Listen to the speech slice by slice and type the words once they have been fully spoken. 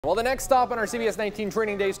Well, the next stop on our CBS 19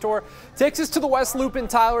 Training Days tour takes us to the West Loop in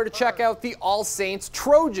Tyler to check out the All Saints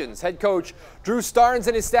Trojans. Head coach Drew Starnes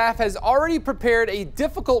and his staff has already prepared a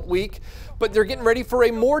difficult week, but they're getting ready for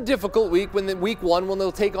a more difficult week week one when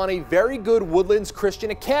they'll take on a very good Woodlands Christian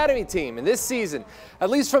Academy team. And this season, at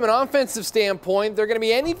least from an offensive standpoint, they're going to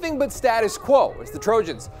be anything but status quo as the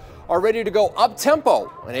Trojans are ready to go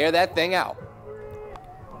up-tempo and air that thing out.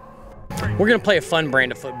 We're going to play a fun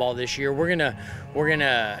brand of football this year. We're going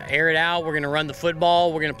to air it out. We're going to run the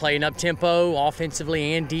football. We're going to play an up-tempo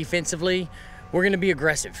offensively and defensively. We're going to be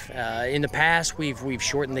aggressive. In the past, we've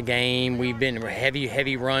shortened the game. We've been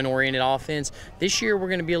heavy run-oriented offense. This year, we're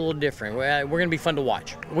going to be a little different. We're going to be fun to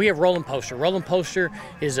watch. We have Roland Poster. Roland Poster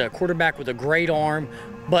is a quarterback with a great arm,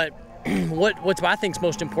 but what I think is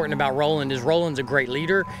most important about Roland is Roland's a great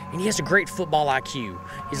leader, and he has a great football IQ.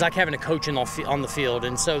 He's like having a coach on the field,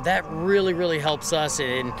 and so that really helps us,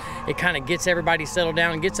 and it kind of gets everybody settled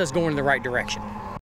down and gets us going in the right direction.